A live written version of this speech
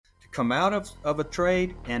come out of a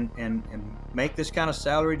trade and make this kind of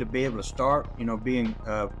salary to be able to start,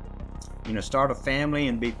 start a family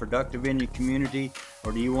and be productive in your community?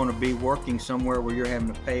 Or do you want to be working somewhere where you're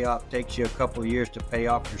having to pay off, takes you a couple of years to pay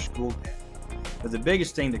off your school debt? But the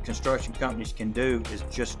biggest thing that construction companies can do is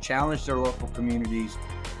just challenge their local communities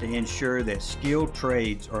to ensure that skilled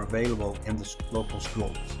trades are available in the local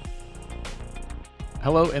schools.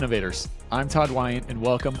 Hello, innovators. I'm Todd and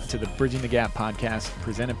welcome to the Bridging the Gap podcast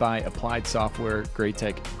presented by Applied Software Grade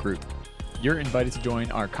Tech Group. You're invited to join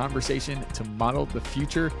our conversation to model the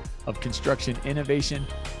future of construction innovation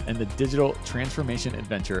and the digital transformation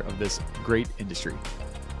adventure of this great industry.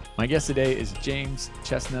 My guest today is James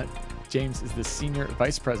Chesnut. James is the Senior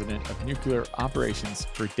Vice President of Nuclear Operations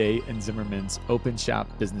for Day & Zimmermann's Open Shop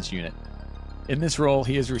business unit. In this role,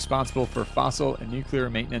 he is responsible for fossil and nuclear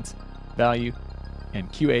maintenance, value, and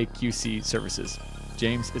QA/QC services.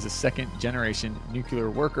 James is a second-generation nuclear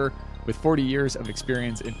worker with 40 years of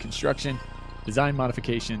experience in construction, design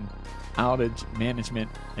modification, outage management,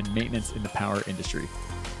 and maintenance in the power industry.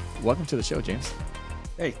 Welcome to the show, James.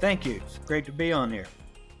 Hey, thank you. It's great to be on here.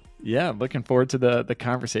 Yeah, looking forward to the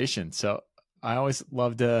conversation. So I always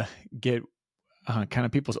love to get kind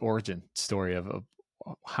of people's origin story of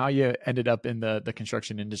how you ended up in the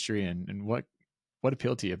construction industry and what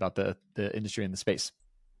appealed to you about the industry and the space.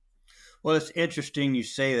 Well, it's interesting you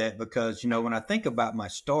say that because, when I think about my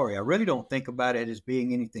story, I really don't think about it as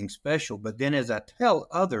being anything special. But then as I tell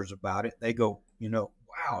others about it, they go,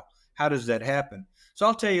 wow, how does that happen? So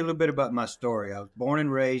I'll tell you a little bit about my story. I was born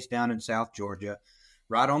and raised down in South Georgia,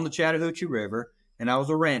 right on the Chattahoochee River, and I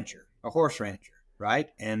was a rancher, a horse rancher, right?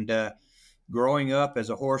 And growing up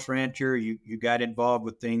as a horse rancher, you got involved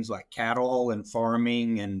with things like cattle and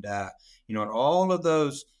farming and, and all of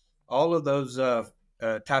those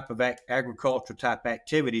type of agriculture type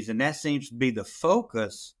activities. And that seems to be the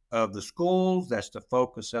focus of the schools. That's the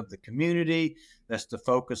focus of the community. That's the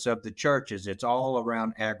focus of the churches. It's all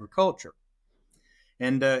around agriculture.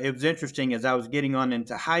 And it was interesting as I was getting on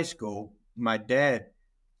into high school, my dad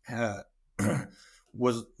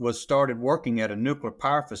was started working at a nuclear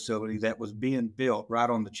power facility that was being built right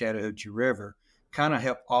on the Chattahoochee River, kind of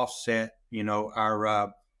helped offset,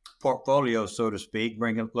 our portfolio, so to speak,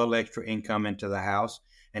 bring a little extra income into the house.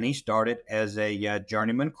 And he started as a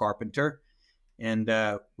journeyman carpenter and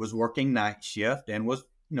was working night shift and was,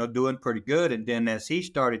 doing pretty good. And then as he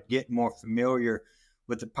started getting more familiar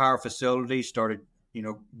with the power facility, started,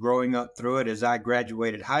 growing up through it, as I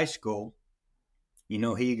graduated high school,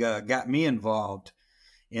 he got me involved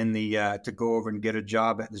in the to go over and get a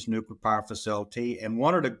job at this nuclear power facility. And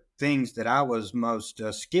one of the things that I was most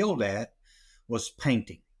skilled at was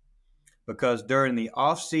painting, because during the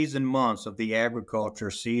off-season months of the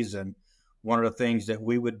agriculture season, one of the things that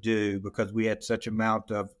we would do, because we had such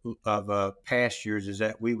amount of pastures, is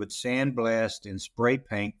that we would sandblast and spray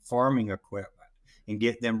paint farming equipment and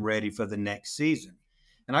get them ready for the next season.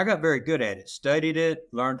 And I got very good at it, studied it,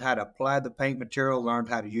 learned how to apply the paint material, learned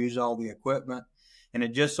how to use all the equipment. And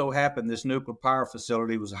it just so happened this nuclear power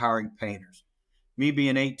facility was hiring painters. Me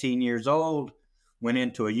being 18 years old, went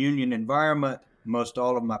into a union environment. Most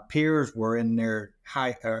all of my peers were in their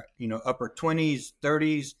upper 20s,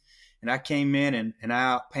 30s. And I came in and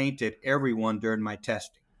I outpainted everyone during my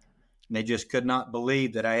testing. And they just could not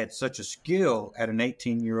believe that I had such a skill at an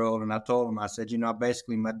 18-year-old. And I told them, I said,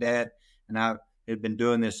 basically my dad and I had been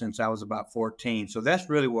doing this since I was about 14. So that's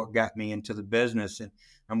really what got me into the business. And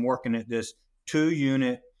I'm working at this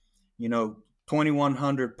 2-unit,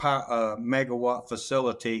 2,100 megawatt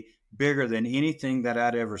facility, bigger than anything that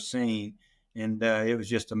I'd ever seen. And it was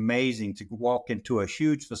just amazing to walk into a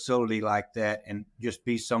huge facility like that and just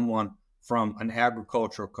be someone from an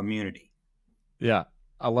agricultural community. Yeah,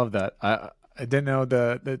 I love that. I didn't know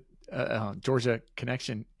the Georgia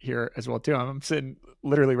connection here as well too. I'm sitting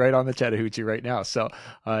literally right on the Chattahoochee right now, so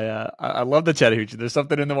I love the Chattahoochee. There's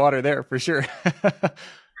something in the water there for sure.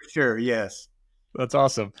 Sure, yes. That's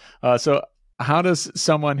awesome. So how does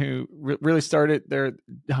someone who really started their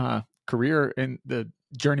career in the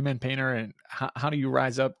journeyman painter, and how do you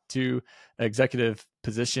rise up to executive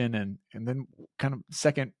position? And then kind of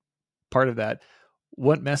second part of that,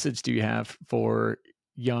 what message do you have for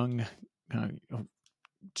young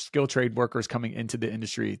skilled trade workers coming into the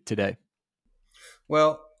industry today?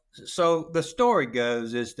 Well, so the story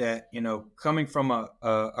goes is that, coming from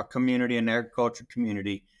a community, an agriculture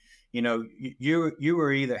community, you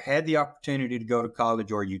were either had the opportunity to go to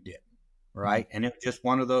college or you didn't. Right. And it was just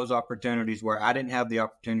one of those opportunities where I didn't have the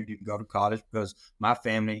opportunity to go to college because my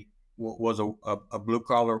family was a blue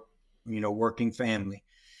collar, working family.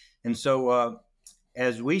 And so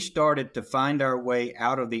as we started to find our way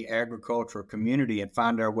out of the agricultural community and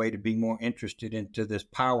find our way to be more interested into this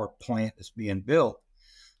power plant that's being built,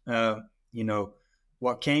 uh, you know,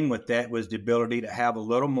 what came with that was the ability to have a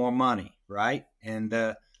little more money, right?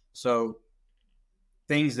 And so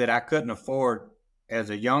things that I couldn't afford as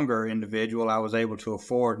a younger individual, I was able to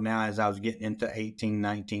afford now as I was getting into 18,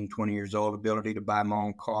 19, 20 years old, ability to buy my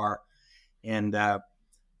own car and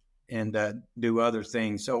do other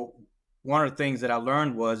things. So one of the things that I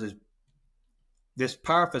learned is this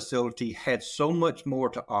power facility had so much more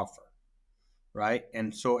to offer, right?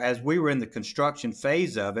 And so as we were in the construction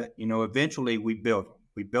phase of it, eventually we built them.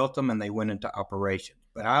 We built them and they went into operation.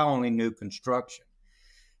 But I only knew construction.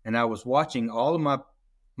 And I was watching all of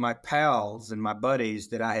my pals and my buddies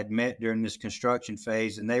that I had met during this construction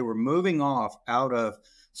phase, and they were moving off out of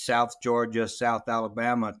South Georgia, South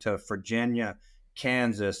Alabama to Virginia,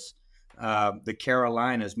 Kansas, the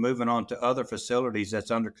Carolinas, moving on to other facilities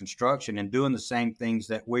that's under construction and doing the same things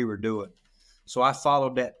that we were doing. So I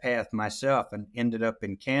followed that path myself and ended up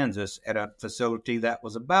in Kansas at a facility that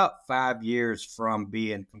was about 5 years from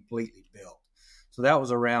being completely built. So that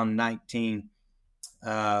was around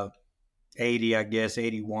 1980, I guess,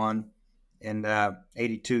 81 and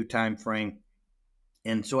 82 time frame.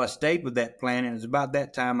 And so I stayed with that plan. And it was about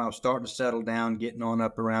that time I was starting to settle down, getting on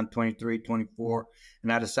up around 23, 24.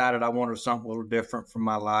 And I decided I wanted something a little different from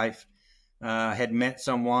my life. I had met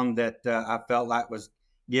someone that I felt like was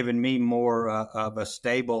giving me more of a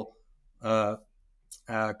stable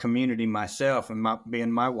community myself, and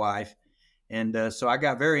being my wife. And so I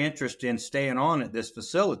got very interested in staying on at this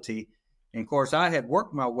facility. And of course, I had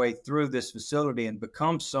worked my way through this facility and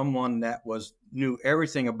become someone that knew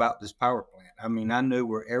everything about this power plant. I mean, I knew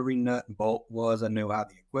where every nut and bolt was. I knew how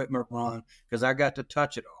the equipment run because I got to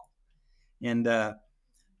touch it all. And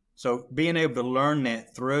so being able to learn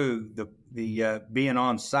that through the being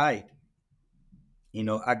on site,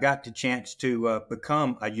 I got the chance to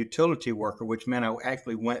become a utility worker, which meant I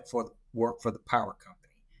actually went for work for the power company.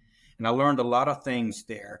 And I learned a lot of things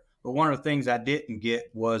there. But one of the things I didn't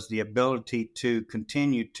get was the ability to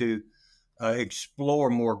continue to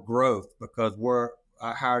explore more growth, because where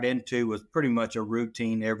I hired into was pretty much a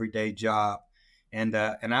routine, everyday job. And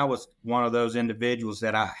I was one of those individuals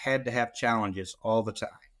that I had to have challenges all the time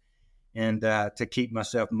and to keep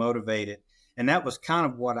myself motivated. And that was kind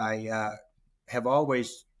of what I have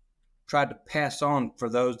always tried to pass on for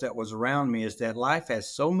those that was around me, is that life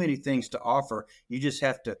has so many things to offer. You just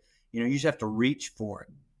have to, reach for it.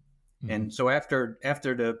 Mm-hmm. And so after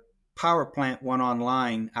the power plant went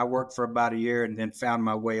online, I worked for about a year and then found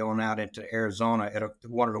my way on out into Arizona at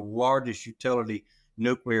one of the largest utility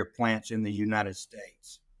nuclear plants in the United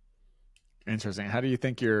States. Interesting. How do you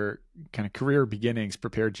think your kind of career beginnings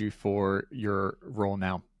prepared you for your role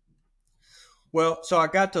now? Well, so I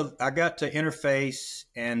got to interface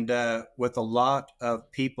and with a lot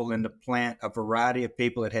of people in the plant, a variety of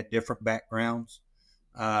people that had different backgrounds,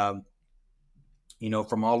 from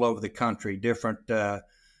all over the country, different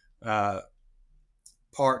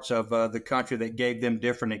parts of the country that gave them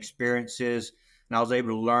different experiences, and I was able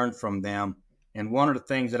to learn from them. And one of the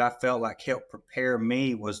things that I felt like helped prepare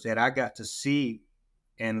me was that I got to see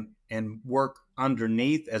and work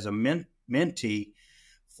underneath as a mentee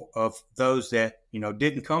of those that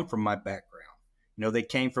didn't come from my background. They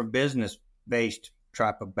came from business-based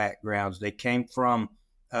type of backgrounds. They came from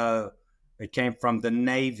the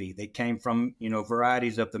Navy. They came from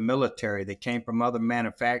varieties of the military. They came from other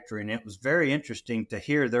manufacturing. It was very interesting to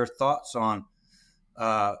hear their thoughts on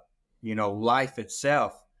life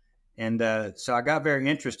itself. And so I got very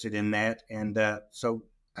interested in that. And so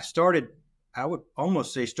I would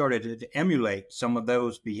almost say started to emulate some of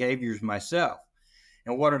those behaviors myself.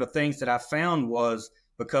 And one of the things that I found was,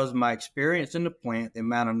 because of my experience in the plant, the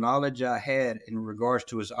amount of knowledge I had in regards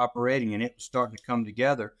to its operating, and it was starting to come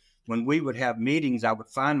together. When we would have meetings, I would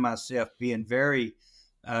find myself being very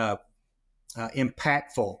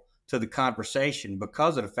impactful to the conversation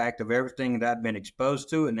because of the fact of everything that I'd been exposed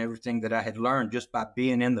to and everything that I had learned just by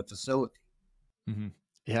being in the facility. Mm-hmm.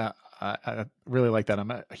 Yeah, I really like that. I'm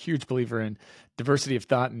a huge believer in diversity of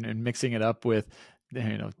thought and mixing it up with,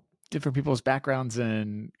 different people's backgrounds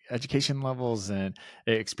and education levels and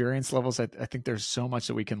experience levels. I think there's so much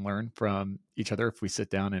that we can learn from each other if we sit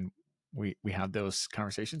down and we have those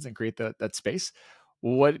conversations and create that space.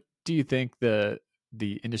 What do you think the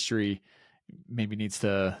industry maybe needs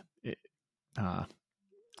to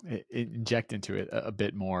inject into it a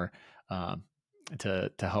bit more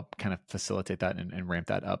to help kind of facilitate that and ramp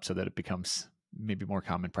that up so that it becomes maybe more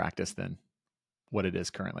common practice than what it is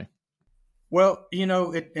currently? Well,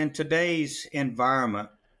 in today's environment,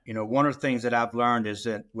 one of the things that I've learned is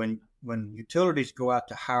that when utilities go out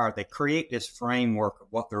to hire, they create this framework of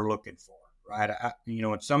what they're looking for, right?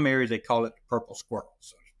 In some areas they call it the purple squirrel,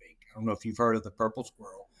 so to speak. I don't know if you've heard of the purple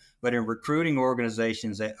squirrel, but in recruiting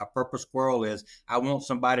organizations, a purple squirrel is, I want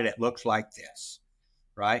somebody that looks like this,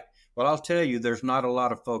 right? Well, I'll tell you, there's not a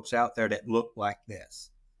lot of folks out there that look like this.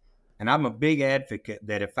 And I'm a big advocate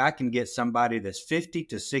that if I can get somebody that's 50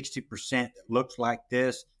 to 60% that looks like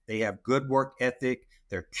this, they have good work ethic,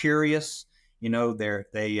 they're curious,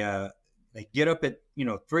 they get up at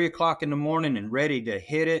 3 o'clock in the morning and ready to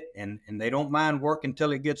hit it, and they don't mind working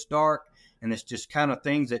until it gets dark, and it's just kind of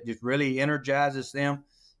things that just really energizes them.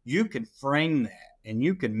 You can frame that and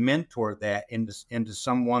you can mentor that into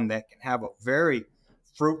someone that can have a very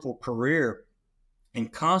fruitful career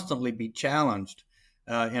and constantly be challenged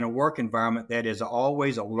in a work environment that is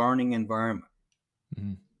always a learning environment.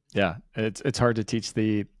 Mm-hmm. Yeah, it's hard to teach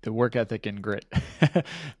the work ethic and grit.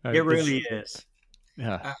 It really is.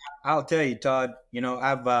 Yeah. I'll tell you, Todd.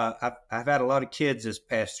 I've had a lot of kids this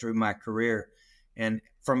pass through my career, and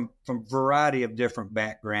from variety of different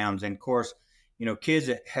backgrounds, and of course, kids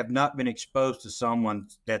that have not been exposed to someone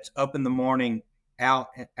that's up in the morning,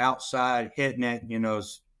 outside hitting it,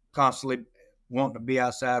 constantly wanting to be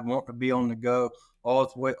outside, wanting to be on the go,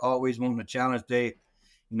 always wanting to challenge.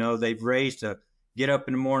 They've raised to get up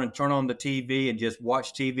in the morning, turn on the TV, and just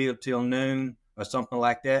watch TV until noon or something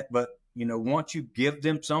like that. But once you give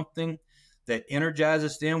them something that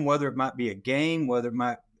energizes them, whether it might be a game, whether it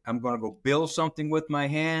might, I'm going to go build something with my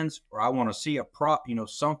hands, or I want to see a prop,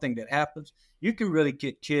 something that happens, you can really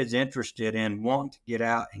get kids interested in wanting to get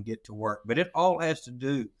out and get to work. But it all has to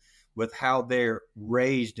do with how they're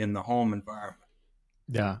raised in the home environment.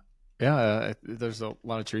 Yeah. Yeah. There's a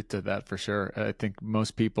lot of truth to that for sure. I think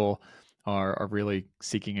most people are really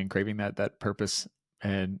seeking and craving that purpose,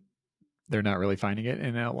 and they're not really finding it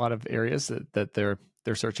in a lot of areas that they're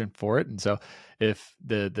searching for it. And so if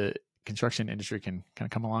the construction industry can kind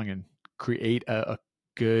of come along and create a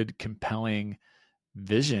good, compelling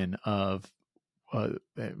vision of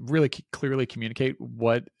really clearly communicate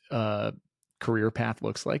what career path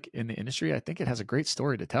looks like in the industry, I think it has a great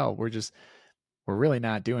story to tell. We're really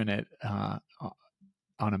not doing it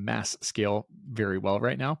on a mass scale very well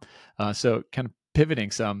right now. So kind of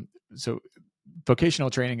pivoting some. So vocational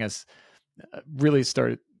training has really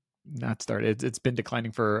it's been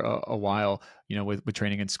declining for a while, with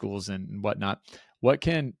training in schools and whatnot. What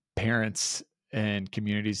can parents and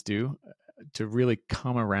communities do to really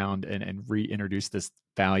come around and reintroduce this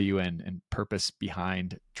value and purpose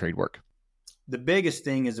behind trade work? The biggest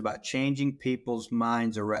thing is about changing people's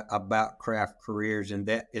minds about craft careers, and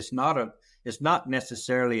that it's not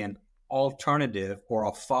necessarily an alternative or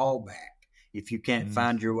a fallback. If you can't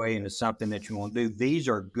find your way into something that you want to do, these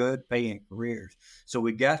are good paying careers. So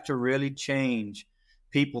we got to really change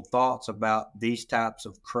people's thoughts about these types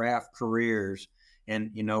of craft careers,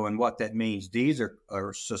 and what that means. These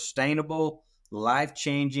are sustainable,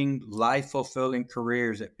 life-changing, life-fulfilling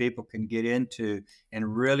careers that people can get into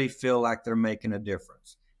and really feel like they're making a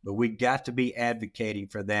difference. But we got to be advocating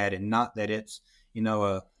for that, and not that it's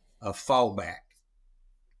a fallback.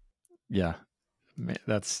 Yeah, man,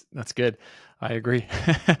 that's good. I agree.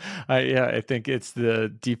 I think it's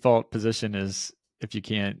the default position is, if you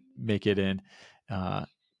can't make it in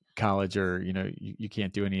college, or you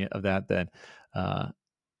can't do any of that, then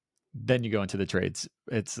you go into the trades.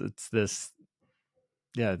 It's this,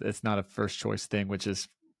 yeah, it's not a first choice thing, which is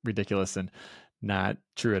ridiculous and not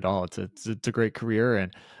true at all. It's a great career,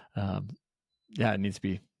 and um, yeah, it needs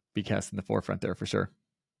to be cast in the forefront there for sure.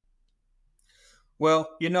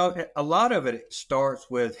 Well, a lot of it starts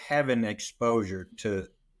with having exposure to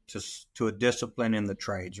a discipline in the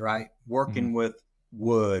trades, right? Mm-hmm. Working with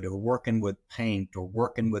wood, or working with paint, or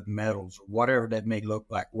working with metals, or whatever that may look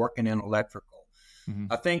like, working in electrical. Mm-hmm.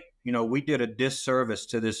 I think, we did a disservice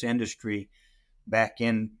to this industry back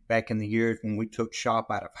in the years when we took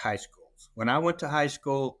shop out of high schools. When I went to high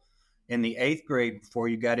school in the 8th grade, before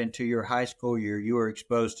you got into your high school year, you were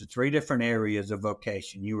exposed to 3 different areas of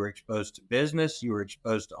vocation. You were exposed to business, you were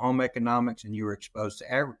exposed to home economics, and you were exposed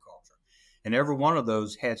to agriculture. And every one of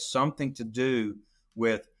those had something to do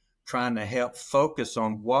with trying to help focus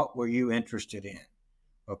on what were you interested in.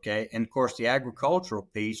 Okay. And of course, the agricultural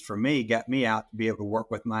piece for me got me out to be able to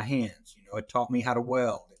work with my hands. It taught me how to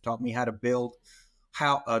weld. It taught me how to build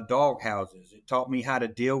dog houses. It taught me how to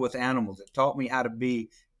deal with animals. It taught me how to be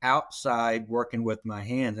outside working with my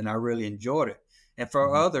hands, and I really enjoyed it. And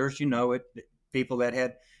for others, people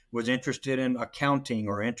that was interested in accounting,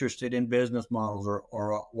 or interested in business models,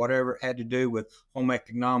 or whatever it had to do with home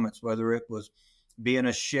economics, whether it was being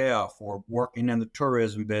a chef or working in the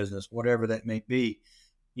tourism business, whatever that may be.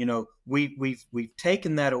 We've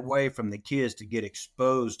taken that away from the kids to get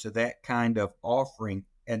exposed to that kind of offering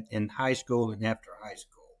in high school and after high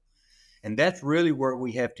school. And that's really where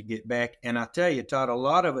we have to get back. And I tell you, Todd, a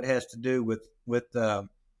lot of it has to do with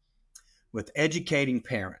educating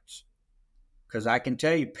parents, because I can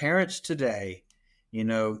tell you, parents today,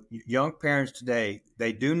 young parents today,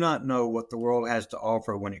 they do not know what the world has to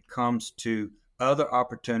offer when it comes to other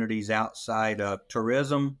opportunities outside of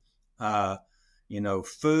tourism,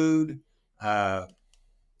 food, uh,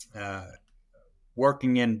 uh,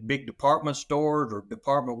 working in big department stores or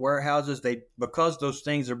department warehouses. Because those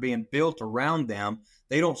things are being built around them,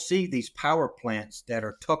 they don't see these power plants that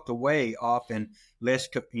are tucked away off in less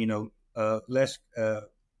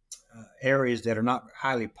areas that are not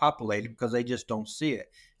highly populated, because they just don't see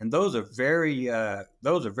it. And those are very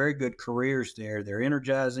good careers there. They're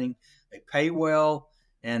energizing. They pay well,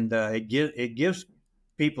 and it gives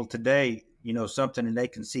people today, something that they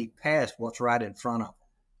can see past what's right in front of them.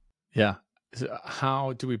 Yeah. So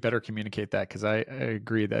how do we better communicate that? Because I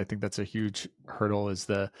agree that I think that's a huge hurdle, is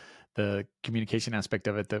the communication aspect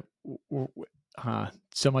of it. That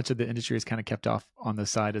so much of the industry is kind of kept off on the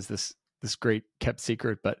side as this great kept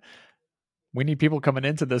secret, but we need people coming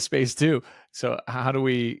into this space too. So how do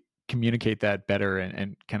we communicate that better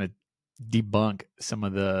and kind of debunk some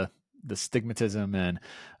of the stigmatism and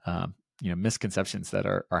misconceptions that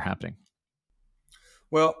are happening?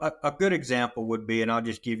 Well, a good example would be, and I'll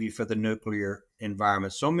just give you for the nuclear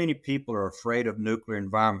environment. So many people are afraid of nuclear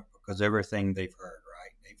environment because everything they've heard,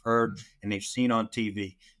 right? They've heard and they've seen on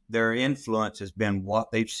TV. Their influence has been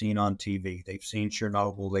what they've seen on TV. They've seen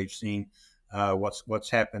Chernobyl. They've seen what's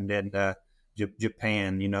happened in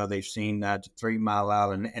Japan. They've seen 3 Mile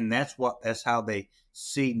Island, and that's how they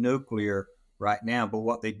see nuclear right now. But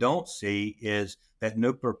what they don't see is that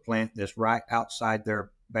nuclear plant that's right outside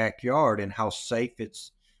their backyard and how safe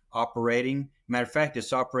it's operating. Matter of fact,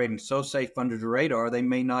 it's operating so safe under the radar, they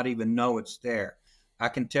may not even know it's there. I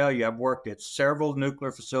can tell you, I've worked at several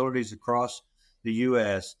nuclear facilities across the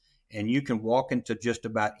U.S., and you can walk into just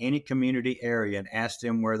about any community area and ask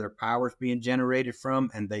them where their power is being generated from,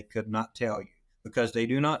 and they could not tell you, because they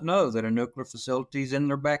do not know that a nuclear facility is in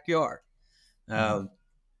their backyard.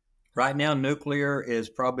 Right now, nuclear is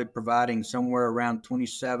probably providing somewhere around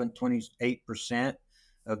 28%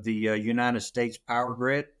 of the United States power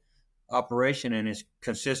grid operation, and is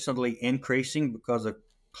consistently increasing because of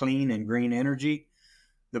clean and green energy.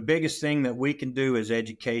 The biggest thing that we can do is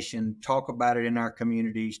education, talk about it in our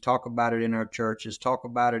communities, talk about it in our churches, talk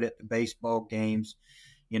about it at the baseball games,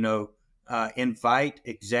 invite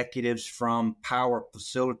executives from power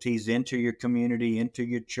facilities into your community, into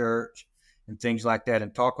your church, and things like that,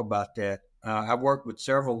 and talk about that. I've worked with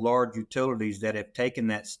several large utilities that have taken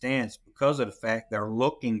that stance because of the fact they're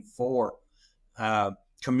looking for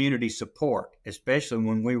community support, especially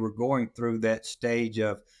when we were going through that stage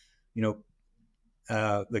of,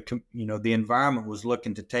 the environment was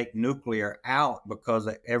looking to take nuclear out because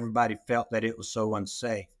everybody felt that it was so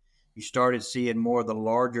unsafe. You started seeing more of the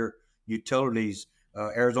larger utilities,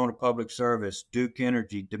 Arizona Public Service, Duke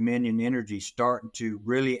Energy, Dominion Energy, starting to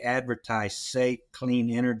really advertise safe, clean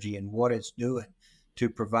energy and what it's doing to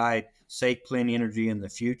provide safe, clean energy in the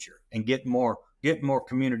future, and get more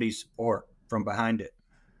community support from behind it.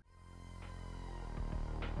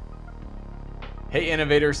 Hey,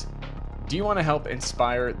 innovators. Do you want to help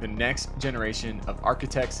inspire the next generation of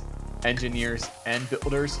architects, engineers, and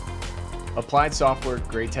builders? Applied Software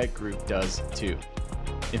Great Tech Group does too.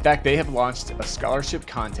 In fact, they have launched a scholarship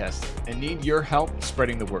contest and need your help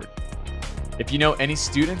spreading the word. If you know any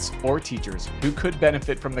students or teachers who could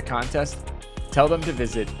benefit from the contest, tell them to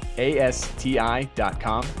visit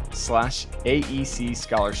asti.com/AEC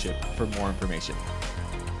scholarship for more information.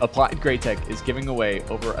 Applied Great Tech is giving away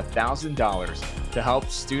over $1,000 to help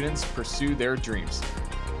students pursue their dreams,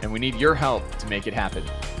 and we need your help to make it happen.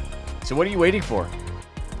 So what are you waiting for?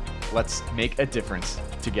 Let's make a difference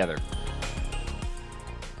together.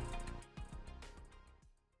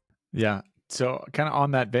 Yeah. So kind of on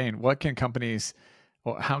that vein, how can companies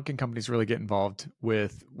really get involved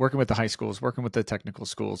with working with the high schools, working with the technical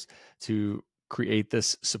schools to create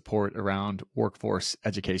this support around workforce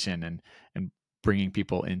education and bringing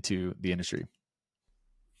people into the industry?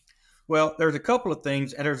 Well, there's a couple of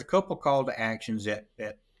things, and there's a couple of call to actions that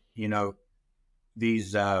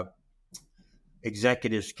these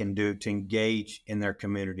executives can do to engage in their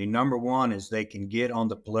community. Number one is they can get on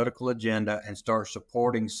the political agenda and start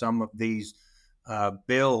supporting some of these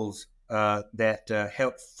bills that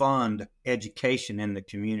help fund education in the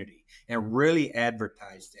community and really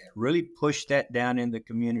advertise that, really push that down in the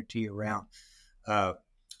community around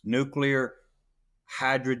nuclear,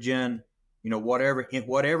 hydrogen,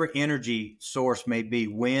 whatever energy source may be,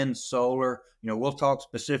 wind, solar. We'll talk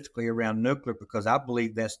specifically around nuclear because I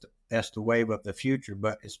believe that's the wave of the future.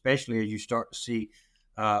 But especially as you start to see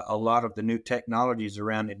a lot of the new technologies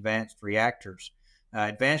around advanced reactors.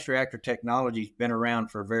 Advanced reactor technology has been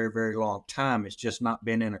around for a very, very long time. It's just not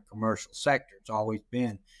been in a commercial sector. It's always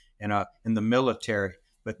been in the military.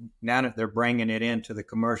 But now that they're bringing it into the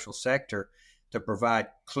commercial sector to provide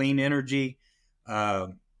clean energy,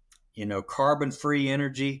 carbon-free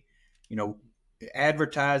energy,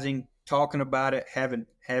 advertising, talking about it,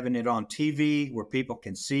 having it on TV where people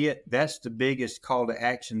can see it. That's the biggest call to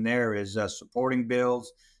action there is supporting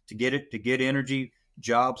bills to get energy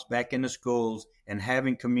jobs back into schools and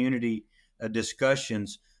having community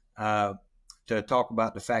discussions to talk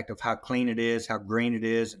about the fact of how clean it is, how green it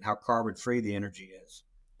is, and how carbon-free the energy is.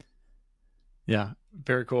 Yeah,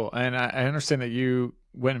 very cool. And I understand that you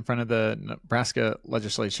went in front of the Nebraska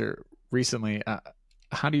legislature recently.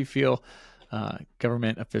 How do you feel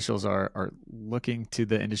government officials are looking to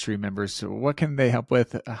the industry members? So what can they help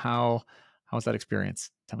with? How's that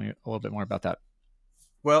experience? Tell me a little bit more about that.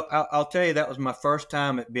 Well, I'll tell you, that was my first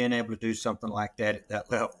time at being able to do something like that at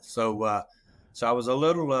that level. So I was a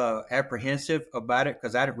little apprehensive about it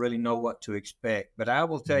because I didn't really know what to expect. But I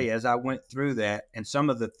will tell you, as I went through that and some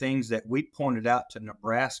of the things that we pointed out to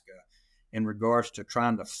Nebraska in regards to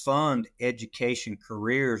trying to fund education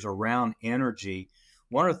careers around energy,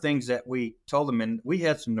 one of the things that we told them, and we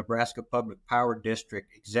had some Nebraska Public Power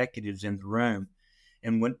District executives in the room,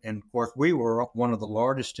 and of course we were one of the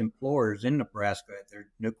largest employers in Nebraska at their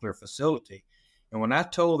nuclear facility. And when I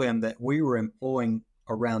told them that we were employing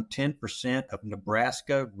around 10% of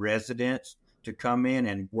Nebraska residents to come in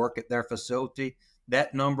and work at their facility,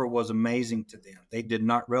 that number was amazing to them. They did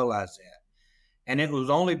not realize that. And it was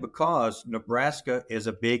only because Nebraska is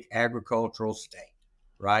a big agricultural state,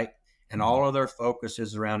 right? And all of their focus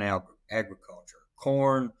is around agriculture,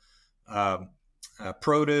 corn,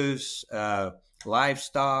 produce,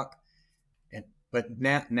 livestock. But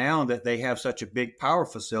now that they have such a big power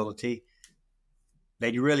facility,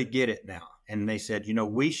 they really get it now. And they said,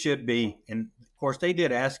 we should be, and of course they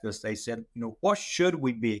did ask us, they said, what should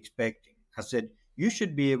we be expecting? I said, you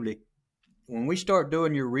should be able to, when we start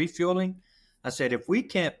doing your refueling, I said, if we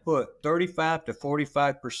can't put 35 to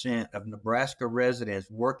 45% of Nebraska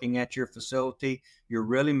residents working at your facility, you're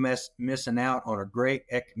really missing out on a great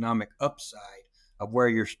economic upside of where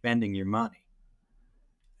you're spending your money.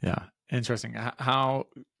 Yeah. Interesting. How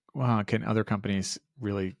can other companies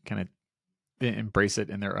really kind of embrace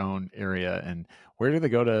it in their own area, and where do they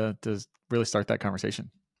go to really start that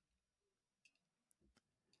conversation?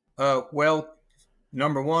 Well,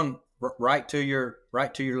 number one, write to your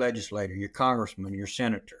legislator, your congressman, your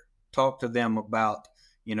senator. Talk to them about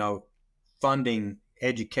funding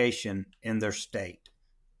education in their state,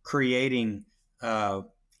 creating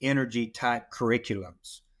energy type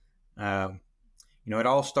curriculums. It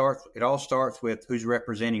all starts with who's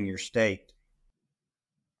representing your state.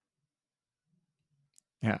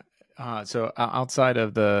 Yeah. So outside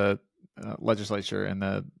of the legislature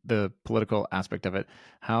and the political aspect of it,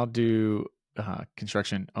 how do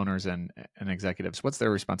construction owners and executives, what's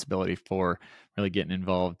their responsibility for really getting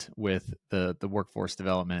involved with the workforce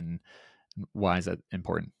development? Why is that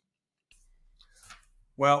important?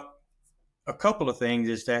 Well, a couple of things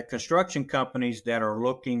is that construction companies that are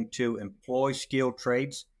looking to employ skilled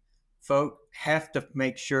trades folk have to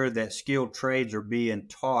make sure that skilled trades are being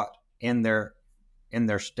taught in their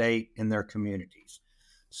state, in their communities.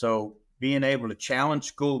 So being able to challenge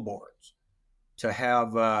school boards to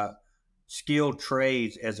have skilled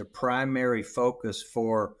trades as a primary focus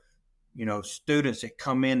for students that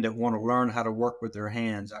come in that want to learn how to work with their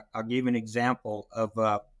hands. I'll give you an example of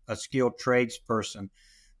a skilled trades person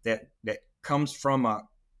that comes from a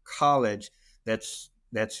college that's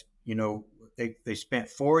they spent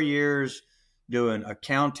 4 years doing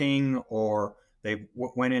accounting, or they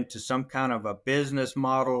went into some kind of a business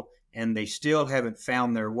model and they still haven't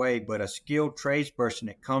found their way. But a skilled tradesperson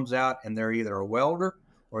that comes out and they're either a welder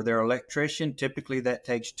or they're an electrician, typically that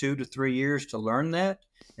takes 2 to 3 years to learn that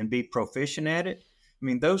and be proficient at it. I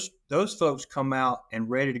mean, those folks come out and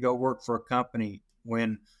ready to go work for a company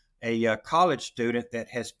when a college student that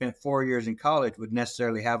has spent 4 years in college would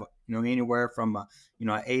necessarily have anywhere from a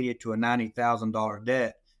 $80,000 to a $90,000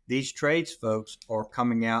 debt. These trades folks are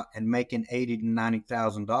coming out and making $80,000 to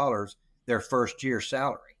 $90,000 their first year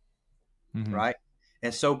salary, right?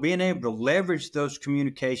 And so being able to leverage those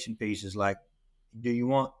communication pieces, like, do you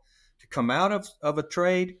want to come out of a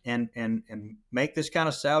trade and make this kind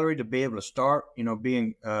of salary to be able to start,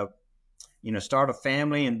 start a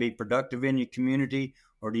family and be productive in your community?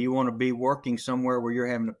 Or do you want to be working somewhere where you're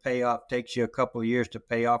having to takes you a couple of years to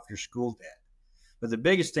pay off your school debt? But the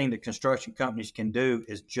biggest thing that construction companies can do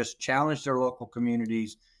is just challenge their local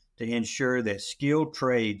communities to ensure that skilled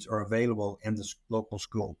trades are available in the local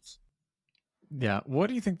schools. Yeah. What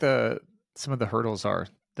do you think some of the hurdles are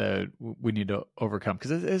that we need to overcome?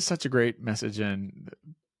 Because it is such a great message and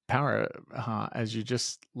power, as you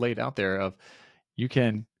just laid out there, of you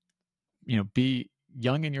can, be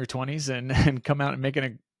young in your 20s and and come out and making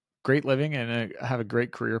a great living and have a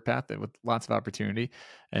great career path with lots of opportunity,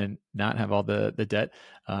 and not have all the debt,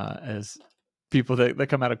 as people that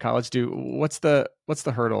come out of college do. What's the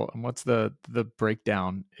hurdle, and what's the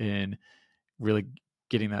breakdown in really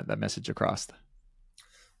getting that message across?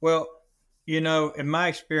 Well, in my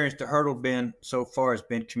experience, the hurdle been so far has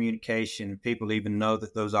been communication. People even know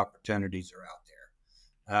that those opportunities are out there.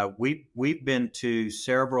 We've been to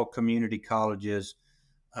several community colleges,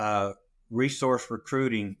 resource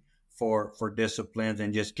recruiting for disciplines,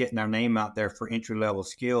 and just getting our name out there for entry level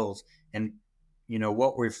skills. And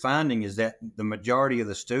what we're finding is that the majority of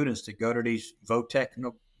the students that go to these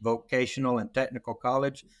vocational and technical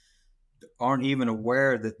college aren't even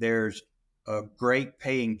aware that there's great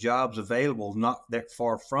paying jobs available not that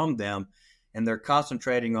far from them, and they're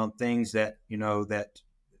concentrating on things that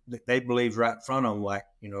they believe right in front of them, like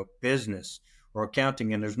business or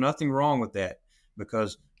accounting. And there's nothing wrong with that,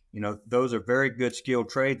 because those are very good skilled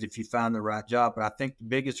trades if you find the right job. But I think the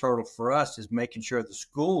biggest hurdle for us is making sure the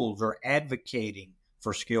schools are advocating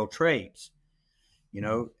for skilled trades.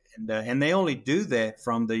 And they only do that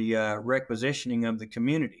from the requisitioning of the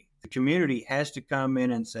community. The community has to come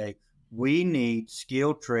in and say, we need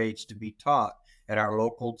skilled trades to be taught at our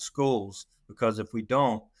local schools, because if we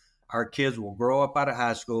don't, our kids will grow up out of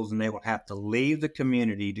high schools and they will have to leave the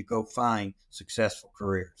community to go find successful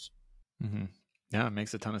careers. Mm-hmm. Yeah, it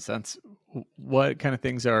makes a ton of sense. What kind of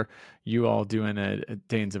things are you all doing at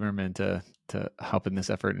Dane Zimmermann to help in this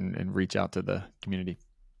effort and reach out to the community?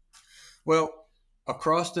 Well,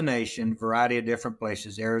 across the nation, variety of different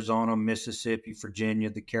places: Arizona, Mississippi, Virginia,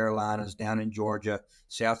 the Carolinas, down in Georgia,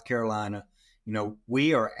 South Carolina.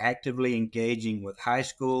 We are actively engaging with high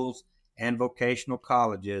schools and vocational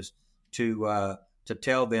colleges to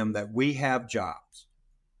tell them that we have jobs.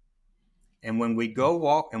 And when we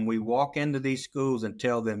walk into these schools and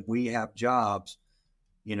tell them we have jobs,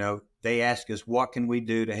 they ask us, what can we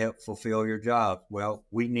do to help fulfill your job? Well,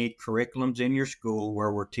 we need curriculums in your school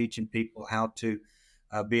where we're teaching people how to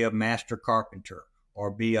be a master carpenter, or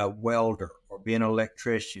be a welder, or be an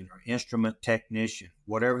electrician, or instrument technician,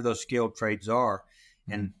 whatever those skilled trades are.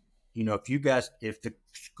 And, if the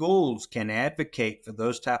schools can advocate for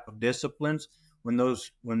those type of disciplines, when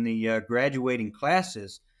the graduating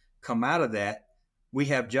classes come out of that, we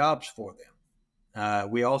have jobs for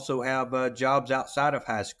them. We also have jobs outside of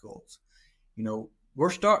high schools. We're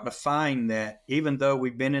starting to find that even though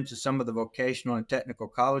we've been into some of the vocational and technical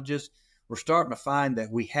colleges, we're starting to find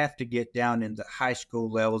that we have to get down into high school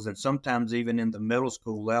levels, and sometimes even in the middle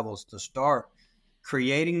school levels, to start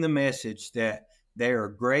creating the message that there are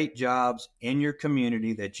great jobs in your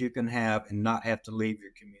community that you can have and not have to leave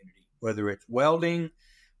your community, whether it's welding,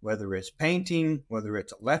 whether it's painting, whether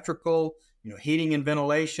it's electrical, heating and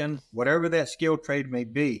ventilation, whatever that skilled trade may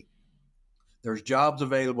be. There's jobs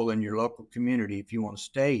available in your local community if you want to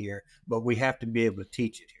stay here, but we have to be able to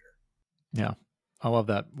teach it here. Yeah, I love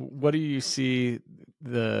that. What do you see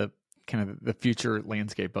the kind of the future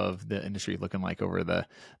landscape of the industry looking like over the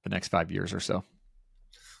next 5 years or so?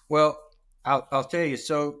 Well, I'll tell you.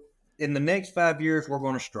 So in the next 5 years, we're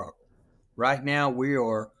going to struggle. Right now, we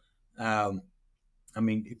are.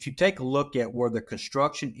 If you take a look at where the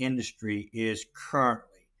construction industry is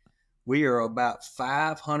currently, we are about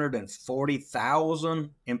 540,000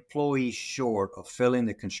 employees short of filling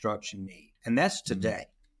the construction need, and that's today.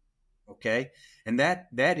 Okay, and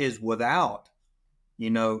that is without,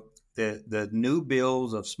 the new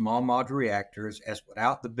builds of small modular reactors, as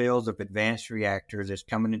without the builds of advanced reactors that's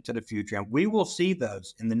coming into the future. And we will see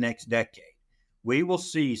those in the next decade. We will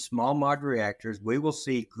see small modular reactors. We will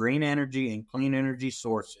see green energy and clean energy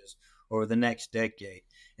sources over the next decade.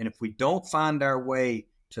 And if we don't find our way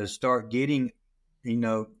to start getting,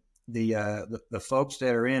 the folks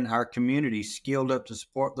that are in our community skilled up to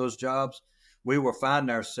support those jobs, we will find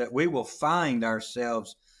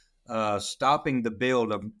ourselves stopping the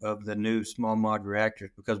build of the new small modular reactors,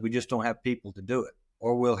 because we just don't have people to do it,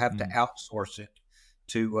 or we'll have to outsource it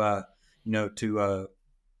to to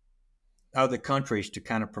other countries to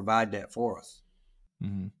kind of provide that for us.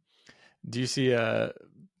 Mm-hmm. Do you see a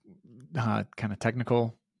kind of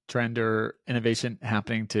technical trend or innovation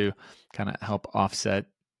happening to kind of help offset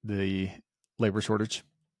the labor shortage?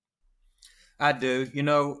 I do.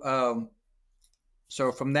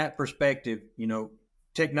 So from that perspective,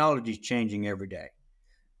 technology is changing every day.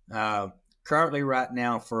 Uh, Currently, right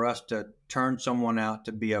now, for us to turn someone out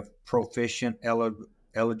to be a proficient,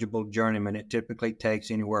 eligible journeyman, it typically takes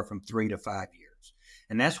anywhere from 3 to 5 years.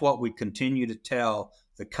 And that's what we continue to tell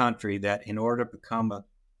the country, that in order to become a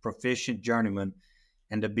proficient journeyman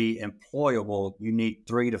and to be employable, you need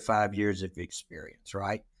 3 to 5 years of experience,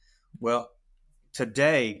 right? Well,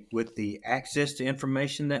 today, with the access to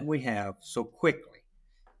information that we have so quickly,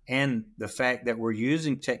 and the fact that we're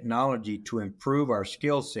using technology to improve our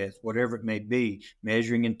skill sets, whatever it may be,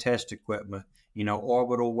 measuring and test equipment,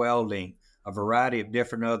 orbital welding, a variety of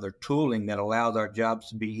different other tooling that allows our jobs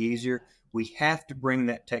to be easier. We have to bring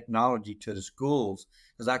that technology to the schools,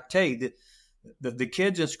 because I tell you that the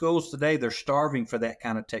kids in schools today, they're starving for that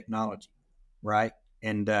kind of technology, right?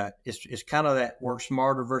 And it's kind of that work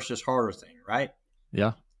smarter versus harder thing, right?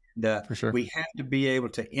 Yeah, for sure. We have to be able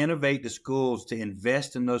to innovate the schools to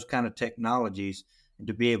invest in those kind of technologies and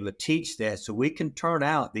to be able to teach that, so we can turn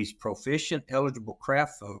out these proficient, eligible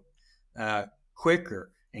craft folk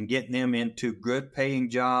quicker and get them into good paying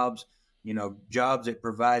jobs, jobs that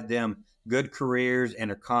provide them good careers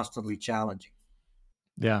and are constantly challenging.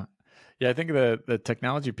 Yeah. Yeah, I think the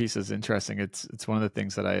technology piece is interesting. It's one of the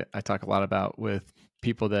things that I talk a lot about with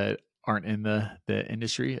people that aren't in the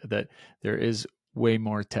industry, that there is way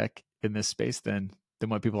more tech in this space than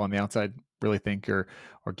what people on the outside really think or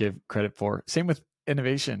give credit for. Same with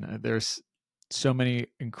innovation. There's so many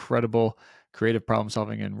incredible creative problem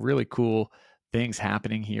solving and really cool things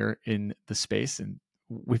happening here in the space, and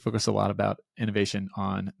we focus a lot about innovation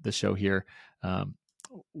on the show here.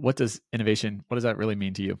 What does innovation, what does that really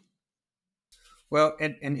mean to you? Well,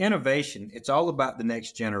 and innovation, it's all about the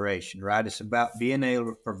next generation, right? It's about being able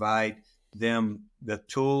to provide them the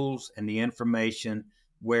tools and the information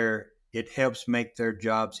where it helps make their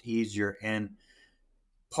jobs easier. And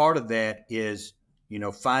part of that is,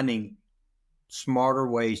 finding smarter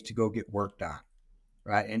ways to go get work done,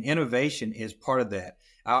 right? And innovation is part of that.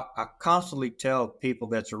 I constantly tell people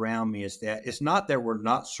that's around me is that it's not that we're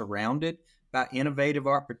not surrounded by innovative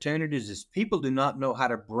opportunities, is people do not know how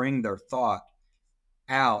to bring their thought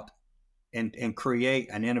out and create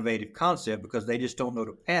an innovative concept, because they just don't know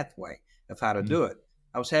the pathway of how to Mm, do it.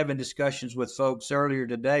 I was having discussions with folks earlier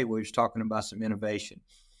today. We was talking about some innovation,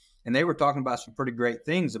 and they were talking about some pretty great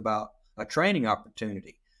things about a training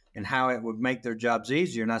opportunity and how it would make their jobs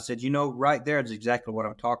easier. And I said, right there is exactly what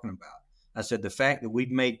I'm talking about. I said, the fact that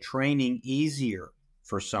we've made training easier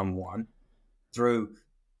for someone through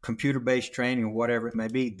computer-based training or whatever it may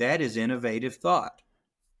be, that is innovative thought.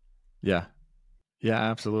 yeah. Yeah,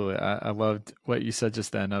 absolutely. I loved what you said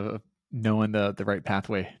just then of knowing the right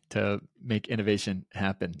pathway to make innovation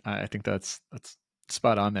happen. I think that's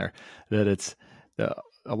spot on there. That it's the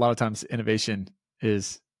a lot of times innovation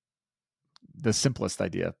is the simplest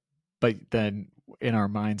idea, but then in our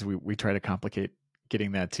minds we try to complicate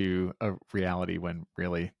getting that to a reality, when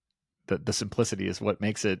really the simplicity is what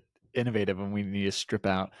makes it innovative, and we need to strip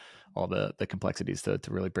out all the complexities to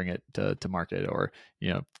really bring it to market, or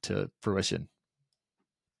to fruition.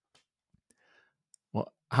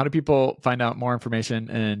 Well, how do people find out more information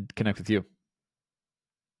and connect with you?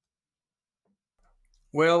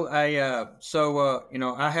 Well, I'm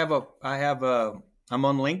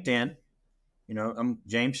on LinkedIn. I'm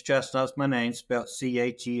James Chesnut's my name, spelled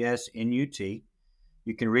Chesnut.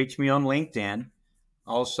 You can reach me on LinkedIn.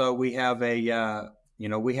 Also, we have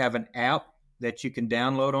an app that you can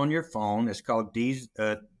download on your phone. It's called DZ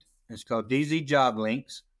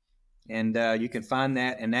JobLinX, and you can find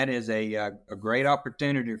that. And that is a great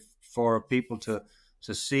opportunity for people to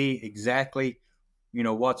see exactly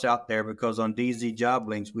what's out there, because on DZ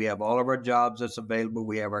JobLinks we have all of our jobs that's available,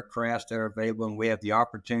 we have our crafts that are available, and we have the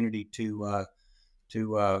opportunity to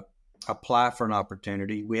apply for an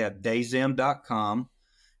opportunity. We have dayzim.com.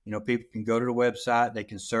 People can go to the website, they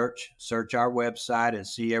can search our website and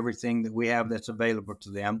see everything that we have that's available to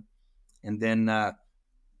them. And then I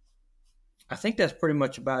think that's pretty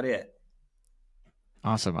much about it.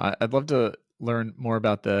 Awesome. I'd love to learn more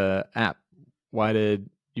about the app. Why did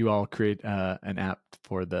you all create an app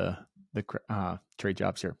for the trade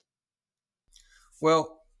jobs here?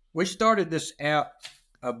 Well, we started this app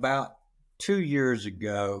about 2 years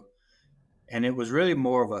ago, and it was really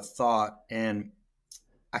more of a thought. And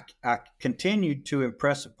I continued to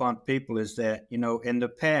impress upon people is that, in the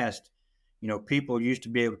past, People used to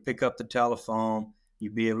be able to pick up the telephone,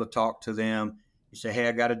 you'd be able to talk to them. You say, hey,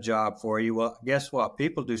 I got a job for you. Well, guess what?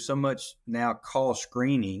 People do so much now call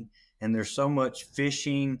screening, and there's so much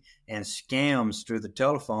phishing and scams through the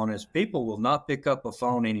telephone as people will not pick up a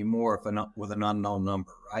phone anymore with an unknown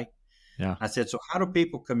number, right? Yeah. I said, so how do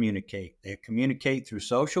people communicate? They communicate through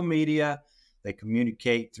social media. They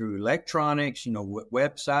communicate through electronics,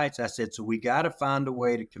 websites. I said, so we got to find a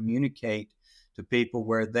way to communicate to people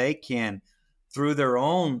where they can, through their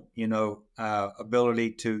own,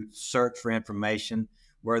 ability to search for information,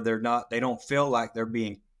 where they don't feel like they're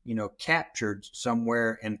being, captured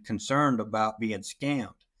somewhere and concerned about being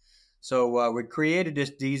scammed. So we created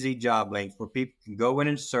this DZ JobLinX where people can go in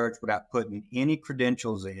and search without putting any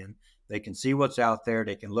credentials in. They can see what's out there.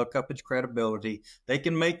 They can look up its credibility. They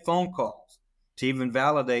can make phone calls to even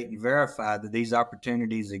validate and verify that these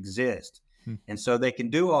opportunities exist. And so they can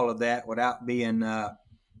do all of that without being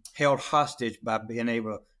held hostage by being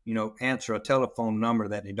able to, answer a telephone number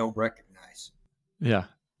that they don't recognize. Yeah,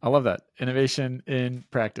 I love that. Innovation in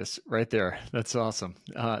practice right there. That's awesome.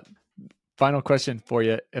 Final question for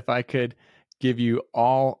you. If I could give you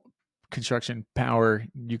all construction power,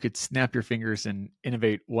 you could snap your fingers and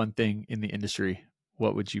innovate one thing in the industry,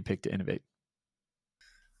 what would you pick to innovate?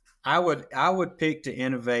 I would pick to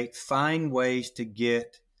innovate, find ways to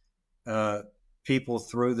get people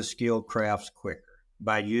through the skilled crafts quicker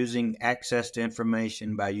by using access to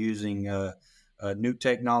information, by using new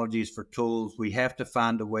technologies for tools. We have to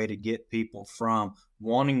find a way to get people from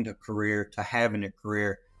wanting a career to having a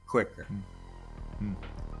career quicker.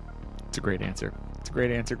 It's a great answer. It's a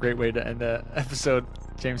great answer. Great way to end the episode.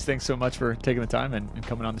 James, thanks so much for taking the time and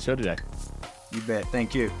coming on the show today. You bet.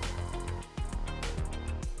 Thank you.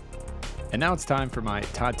 And now it's time for my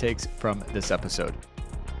Todd takes from this episode.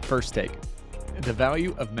 First take. The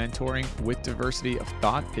value of mentoring with diversity of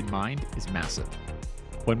thought in mind is massive.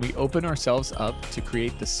 When we open ourselves up to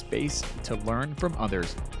create the space to learn from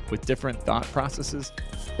others with different thought processes,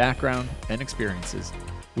 background, and experiences,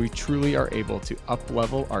 we truly are able to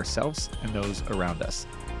up-level ourselves and those around us.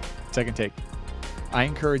 Second take. I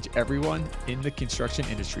encourage everyone in the construction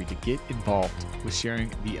industry to get involved with sharing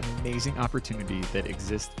the amazing opportunity that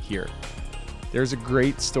exists here. There's a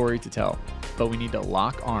great story to tell, but we need to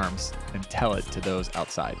lock arms and tell it to those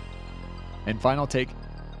outside. And final take,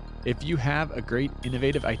 if you have a great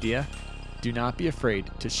innovative idea, do not be afraid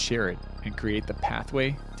to share it and create the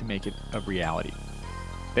pathway to make it a reality.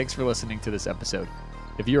 Thanks for listening to this episode.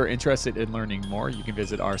 If you are interested in learning more, you can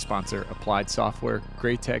visit our sponsor, Applied Software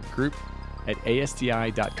Great Tech Group, at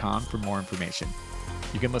asti.com for more information.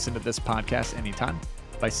 You can listen to this podcast anytime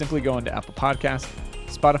by simply going to Apple Podcasts,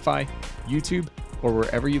 Spotify, YouTube, or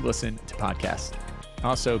wherever you listen to podcasts.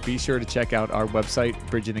 Also, be sure to check out our website,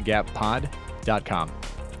 bridgingthegappod.com.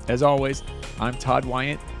 As always, I'm Todd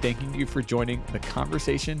Wyant, thanking you for joining the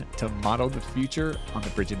conversation to model the future on the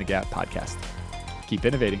Bridging the Gap podcast. Keep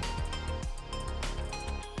innovating.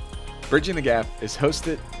 Bridging the Gap is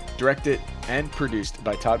hosted, directed, and produced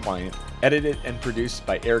by Todd Wyant, edited and produced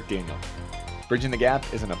by Eric Daniel. Bridging the Gap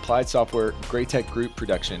is an Applied Software Great Tech Group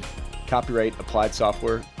production. Copyright Applied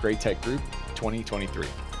Software Great Tech Group 2023.